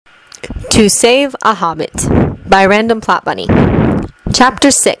To Save a Hobbit by Random Plot Bunny. Chapter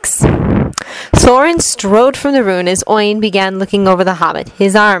 6. Thorin strode from the ruin as Oin began looking over the hobbit.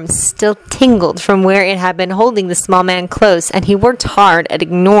 His arms still tingled from where it had been holding the small man close, and he worked hard at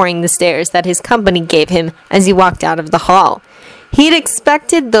ignoring the stares that his company gave him as he walked out of the hall. He'd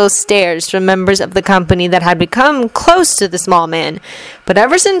expected those stares from members of the company that had become close to the small man, but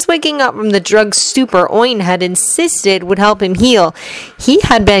ever since waking up from the drug stupor Oin had insisted would help him heal, he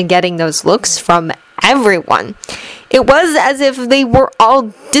had been getting those looks from everyone. It was as if they were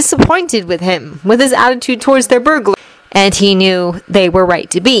all disappointed with him, with his attitude towards their burglar, and he knew they were right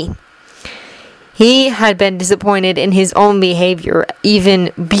to be. He had been disappointed in his own behavior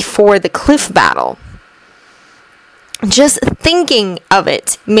even before the cliff battle. Just thinking of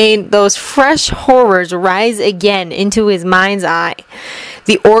it made those fresh horrors rise again into his mind's eye.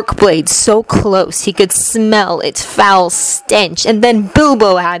 The orc blade so close he could smell its foul stench, and then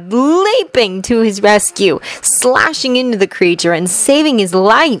Bilbo had leaping to his rescue, slashing into the creature and saving his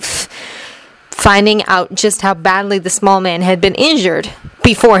life. Finding out just how badly the small man had been injured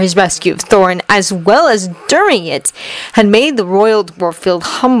before his rescue of Thorin, as well as during it, had made the royal dwarf feel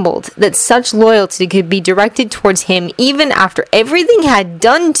humbled that such loyalty could be directed towards him even after everything had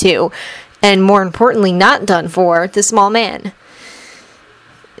done to, and more importantly not done for, the small man.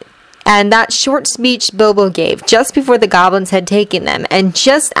 And that short speech Bilbo gave just before the goblins had taken them, and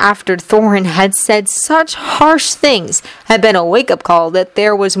just after Thorin had said such harsh things, had been a wake-up call that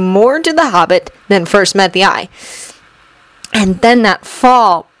there was more to the hobbit than first met the eye. And then that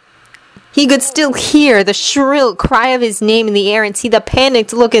fall. He could still hear the shrill cry of his name in the air and see the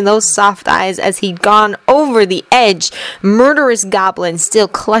panicked look in those soft eyes as he'd gone over the edge, murderous goblins still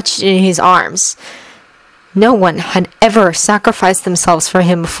clutched in his arms. No one had ever sacrificed themselves for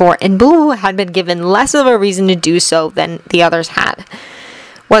him before, and Bilbo had been given less of a reason to do so than the others had.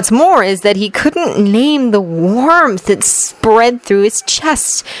 What's more is that he couldn't name the warmth that spread through his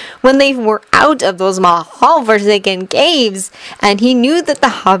chest when they were out of those mahal-forsaken caves, and he knew that the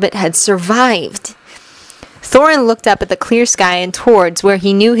hobbit had survived. Thorin looked up at the clear sky and towards where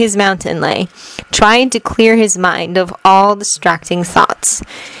he knew his mountain lay, trying to clear his mind of all distracting thoughts.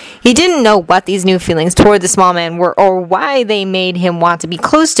 He didn't know what these new feelings toward the small man were, or why they made him want to be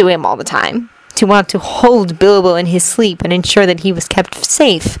close to him all the time, to want to hold Bilbo in his sleep and ensure that he was kept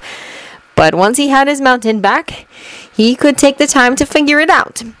safe. But once he had his mountain back, he could take the time to figure it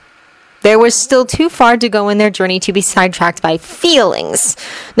out. There was still too far to go in their journey to be sidetracked by feelings,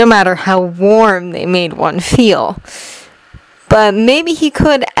 no matter how warm they made one feel. But maybe he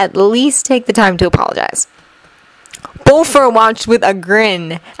could at least take the time to apologize. Bolfer watched with a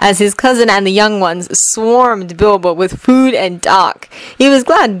grin as his cousin and the young ones swarmed Bilbo with food and talk. He was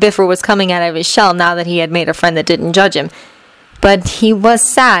glad Bifur was coming out of his shell now that he had made a friend that didn't judge him. But he was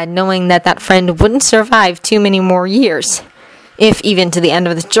sad knowing that that friend wouldn't survive too many more years, if even to the end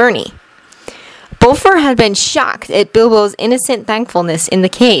of the journey. Bolfer had been shocked at Bilbo's innocent thankfulness in the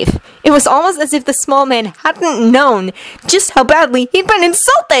cave. It was almost as if the small man hadn't known just how badly he'd been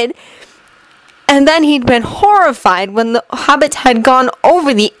insulted. And then he'd been horrified when the hobbit had gone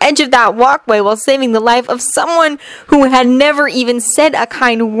over the edge of that walkway while saving the life of someone who had never even said a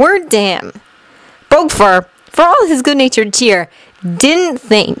kind word to him. Bolfer, for all his good-natured cheer, didn't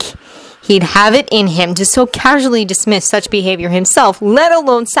think he'd have it in him to so casually dismiss such behavior himself, let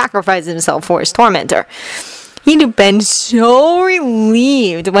alone sacrifice himself for his tormentor. He'd have been so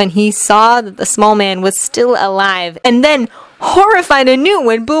relieved when he saw that the small man was still alive, and then horrified anew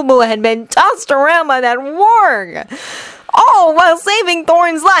when Bilbo had been tossed around by that warg, all while saving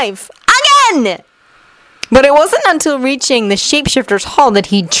Thorin's life again. But it wasn't until reaching the shapeshifter's hall that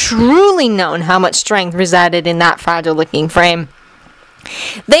he'd truly known how much strength resided in that fragile-looking frame.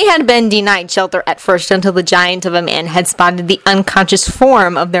 They had been denied shelter at first until the giant of a man had spotted the unconscious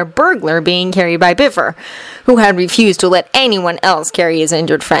form of their burglar being carried by Bifur, who had refused to let anyone else carry his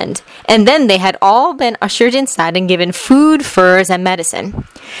injured friend. And then they had all been ushered inside and given food, furs, and medicine.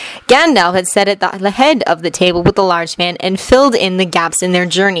 Gandalf had sat at the head of the table with the large man and filled in the gaps in their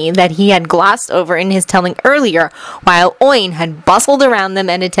journey that he had glossed over in his telling earlier, while Oin had bustled around them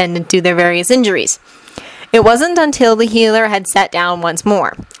and attended to their various injuries. It wasn't until the healer had sat down once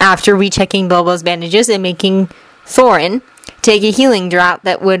more, after rechecking Bilbo's bandages and making Thorin take a healing draught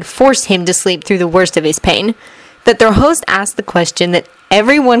that would force him to sleep through the worst of his pain, that their host asked the question that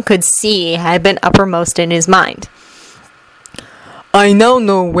everyone could see had been uppermost in his mind. I now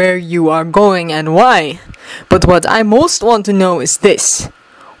know where you are going and why, but what I most want to know is this.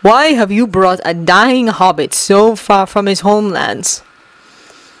 Why have you brought a dying hobbit so far from his homelands?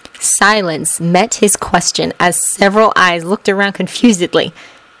 Silence met his question as several eyes looked around confusedly.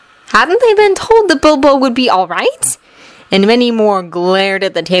 Hadn't they been told that Bilbo would be alright? And many more glared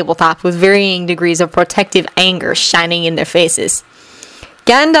at the tabletop with varying degrees of protective anger shining in their faces.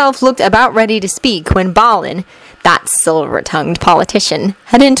 Gandalf looked about ready to speak when Balin, that silver-tongued politician,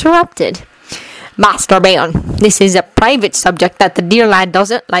 had interrupted. Master Bayon, this is a private subject that the dear lad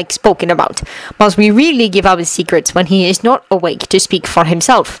doesn't like spoken about. Must we really give up his secrets when he is not awake to speak for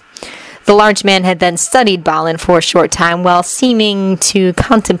himself? The large man had then studied Balin for a short time while seeming to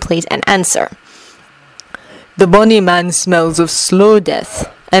contemplate an answer. The bonny man smells of slow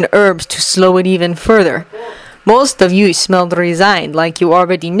death, and herbs to slow it even further. Most of you smelled resigned, like you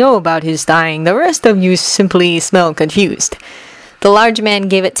already know about his dying. The rest of you simply smell confused. The large man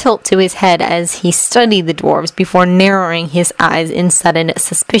gave a tilt to his head as he studied the dwarves before narrowing his eyes in sudden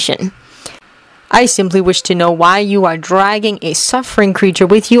suspicion. I simply wish to know why you are dragging a suffering creature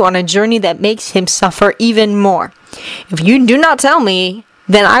with you on a journey that makes him suffer even more. If you do not tell me,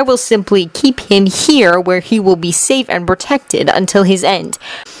 then I will simply keep him here where he will be safe and protected until his end.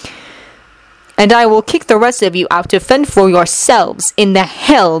 And I will kick the rest of you out to fend for yourselves in the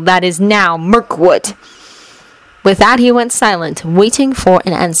hell that is now Mirkwood. With that, he went silent, waiting for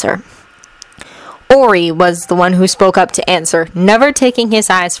an answer. Ori was the one who spoke up to answer, never taking his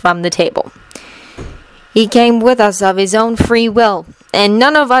eyes from the table. He came with us of his own free will, and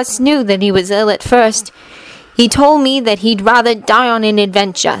none of us knew that he was ill at first. He told me that he'd rather die on an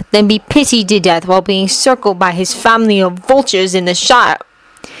adventure than be pitied to death while being circled by his family of vultures in the Shire.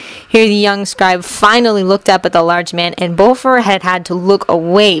 Here the young scribe finally looked up at the large man, and Beaufort had to look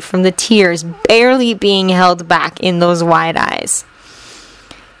away from the tears barely being held back in those wide eyes.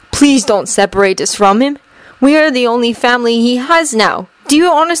 Please don't separate us from him. We are the only family he has now. Do you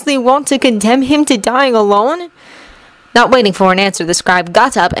honestly want to condemn him to dying alone? Not waiting for an answer, the scribe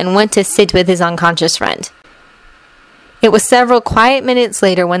got up and went to sit with his unconscious friend. It was several quiet minutes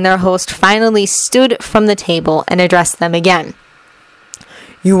later when their host finally stood from the table and addressed them again.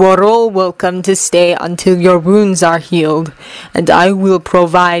 You are all welcome to stay until your wounds are healed, and I will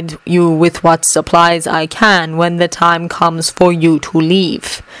provide you with what supplies I can when the time comes for you to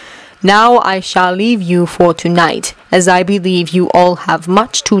leave. Now I shall leave you for tonight, as I believe you all have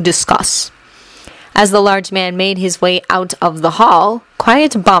much to discuss. As the large man made his way out of the hall,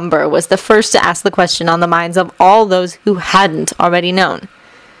 Quiet Bomber was the first to ask the question on the minds of all those who hadn't already known.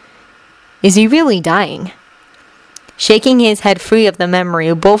 Is he really dying? Shaking his head free of the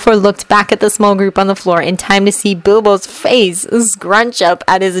memory, Beaufort looked back at the small group on the floor in time to see Bilbo's face scrunch up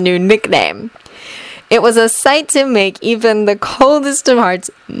at his new nickname. It was a sight to make even the coldest of hearts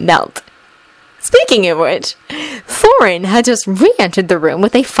melt. Speaking of which, Thorin had just re-entered the room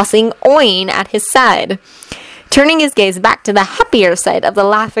with a fussing Oin at his side. Turning his gaze back to the happier side of the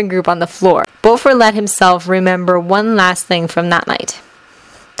laughing group on the floor, Beaufort let himself remember one last thing from that night.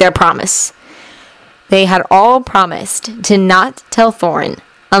 Their promise. They had all promised to not tell Thorin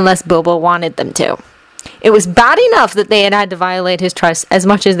unless Bilbo wanted them to. It was bad enough that they had to violate his trust as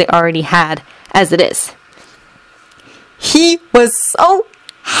much as they already had, as it is. He was so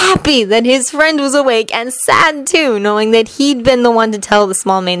happy that his friend was awake, and sad too, knowing that he'd been the one to tell the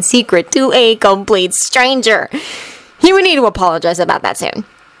small man's secret to a complete stranger. He would need to apologize about that soon.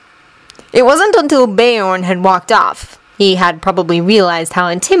 It wasn't until Beorn had walked off, he had probably realized how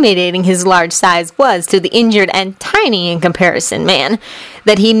intimidating his large size was to the injured and tiny in comparison man,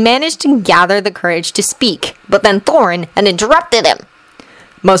 that he managed to gather the courage to speak, but then Thorin had interrupted him.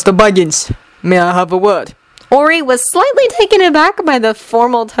 Master Baggins, may I have a word? Ori was slightly taken aback by the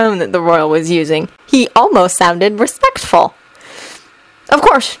formal tone that the royal was using. He almost sounded respectful. Of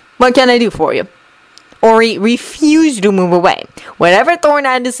course, what can I do for you? Ori refused to move away. Whatever Thorin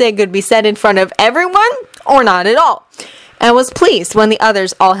had to say could be said in front of everyone, or not at all, and was pleased when the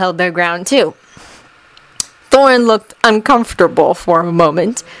others all held their ground too. Thorin looked uncomfortable for a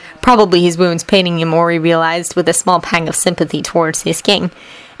moment, probably his wounds paining him, Ori realized with a small pang of sympathy towards his king,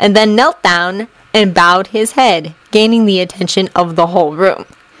 and then knelt down and bowed his head, gaining the attention of the whole room.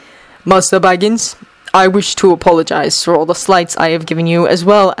 Master Baggins, I wish to apologize for all the slights I have given you, as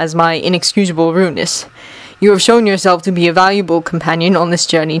well as my inexcusable rudeness. You have shown yourself to be a valuable companion on this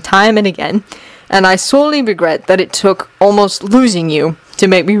journey time and again, and I sorely regret that it took almost losing you to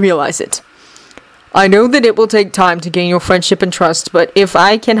make me realize it. I know that it will take time to gain your friendship and trust, but if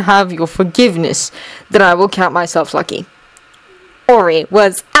I can have your forgiveness, then I will count myself lucky. Ori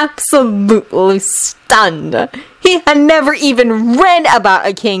was absolutely stunned. He had never even read about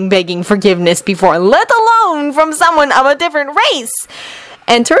a king begging forgiveness before, let alone from someone of a different race,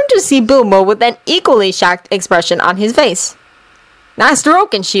 and turned to see Bilbo with an equally shocked expression on his face. Master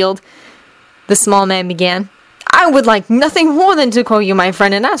Oakenshield, the small man began, I would like nothing more than to call you my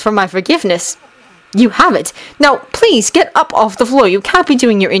friend and ask for my forgiveness. You have it. Now, please, get up off the floor. You can't be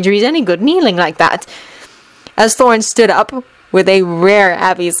doing your injuries any good kneeling like that. As Thorin stood up, with a rare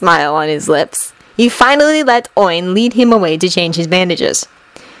happy smile on his lips, he finally let Oin lead him away to change his bandages.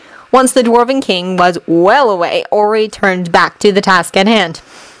 Once the Dwarven King was well away, Ori turned back to the task at hand.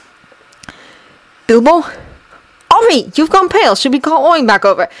 Bilbo? Ori, you've gone pale. Should we call Oin back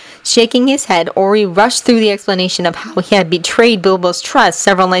over? Shaking his head, Ori rushed through the explanation of how he had betrayed Bilbo's trust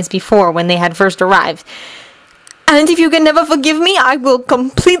several nights before when they had first arrived. And if you can never forgive me, I will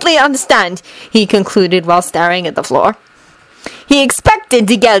completely understand, he concluded while staring at the floor. He expected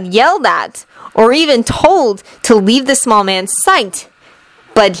to get yelled at, or even told to leave the small man's sight.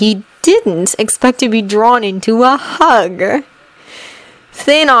 But he didn't expect to be drawn into a hug.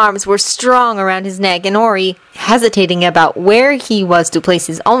 Thin arms were strong around his neck, and Ori, hesitating about where he was to place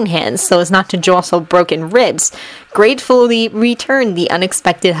his own hands so as not to jostle broken ribs, gratefully returned the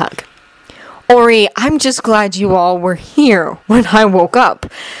unexpected hug. Ori, I'm just glad you all were here when I woke up.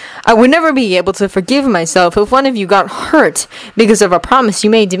 I would never be able to forgive myself if one of you got hurt because of a promise you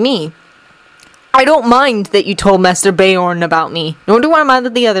made to me. I don't mind that you told Master Beorn about me, nor do I mind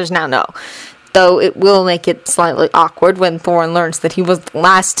that the others now know. Though it will make it slightly awkward when Thorin learns that he was the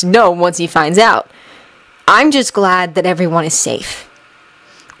last to know once he finds out. I'm just glad that everyone is safe.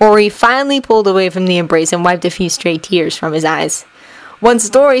 Ori finally pulled away from the embrace and wiped a few stray tears from his eyes. Once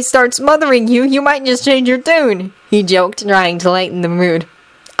Dory starts mothering you, you might just change your tune, he joked, trying to lighten the mood.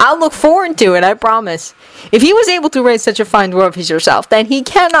 I'll look forward to it, I promise. If he was able to raise such a fine dwarf as yourself, then he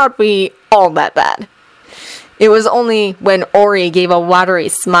cannot be all that bad. It was only when Ori gave a watery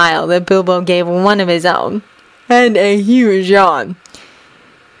smile that Bilbo gave one of his own, and a huge yawn.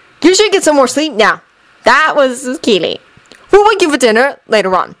 You should get some more sleep now. That was Keely. We'll wake you for dinner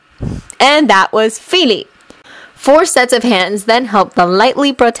later on. And that was Feely. 4 sets of hands then helped the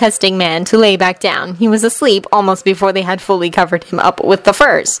lightly protesting man to lay back down. He was asleep almost before they had fully covered him up with the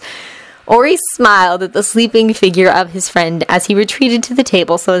furs. Ori smiled at the sleeping figure of his friend as he retreated to the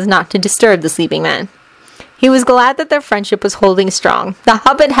table so as not to disturb the sleeping man. He was glad that their friendship was holding strong. The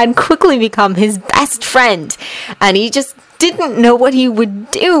Hobbit had quickly become his best friend, and he just didn't know what he would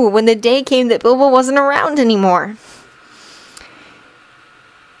do when the day came that Bilbo wasn't around anymore.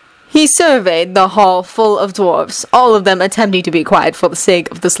 He surveyed the hall full of dwarves, all of them attempting to be quiet for the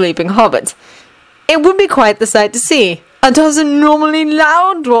sake of the sleeping hobbit. It would be quite the sight to see. A dozen normally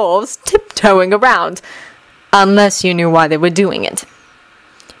loud dwarves tiptoeing around, unless you knew why they were doing it.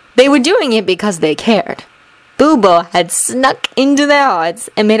 They were doing it because they cared. Bilbo had snuck into their hearts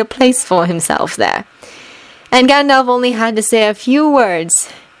and made a place for himself there. And Gandalf only had to say a few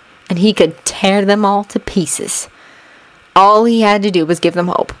words, and he could tear them all to pieces. All he had to do was give them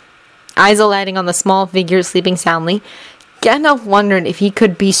hope. Eyes alighting on the small figure sleeping soundly, Gandalf wondered if he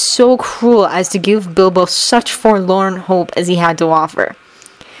could be so cruel as to give Bilbo such forlorn hope as he had to offer.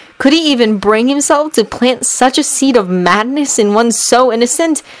 Could he even bring himself to plant such a seed of madness in one so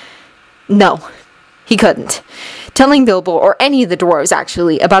innocent? No, he couldn't. Telling Bilbo, or any of the dwarves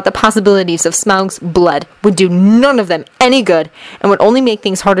actually, about the possibilities of Smaug's blood would do none of them any good, and would only make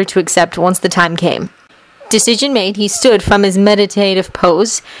things harder to accept once the time came. Decision made, he stood from his meditative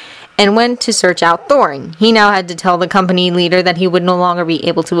pose and went to search out Thorin. He now had to tell the company leader that he would no longer be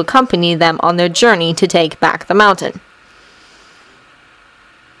able to accompany them on their journey to take back the mountain.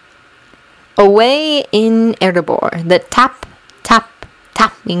 Away in Erebor, the tap, tap,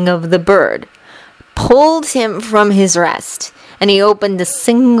 tapping of the bird pulled him from his rest, and he opened a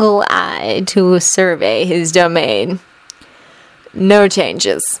single eye to survey his domain. No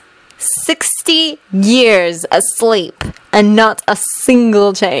changes. 60 years asleep, and not a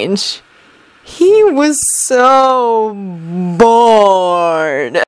single change. He was so bored.